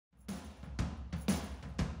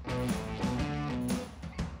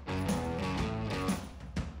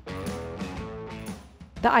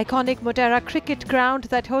The iconic Motera Cricket Ground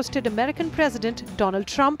that hosted American President Donald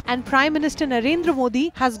Trump and Prime Minister Narendra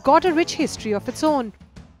Modi has got a rich history of its own.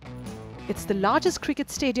 It's the largest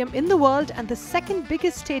cricket stadium in the world and the second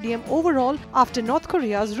biggest stadium overall after North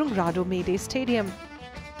Korea's Rungrado May Day Stadium.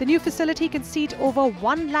 The new facility can seat over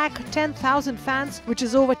 110,000 fans, which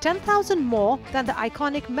is over 10,000 more than the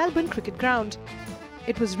iconic Melbourne Cricket Ground.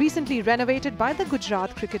 It was recently renovated by the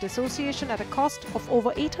Gujarat Cricket Association at a cost of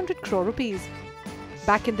over 800 crore rupees.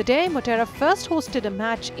 Back in the day, Motera first hosted a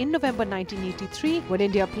match in November 1983 when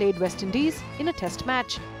India played West Indies in a test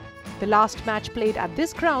match. The last match played at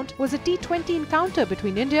this ground was a T20 encounter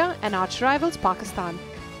between India and arch-rivals Pakistan.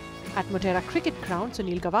 At Motera Cricket Ground,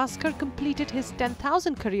 Sunil Gavaskar completed his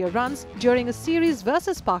 10,000 career runs during a series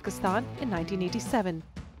versus Pakistan in 1987.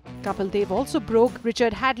 Kapil Dev also broke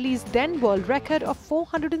Richard Hadlee's then world record of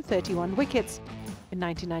 431 wickets. In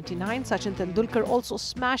 1999, Sachin Tendulkar also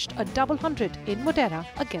smashed a double hundred in Motera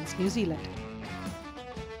against New Zealand.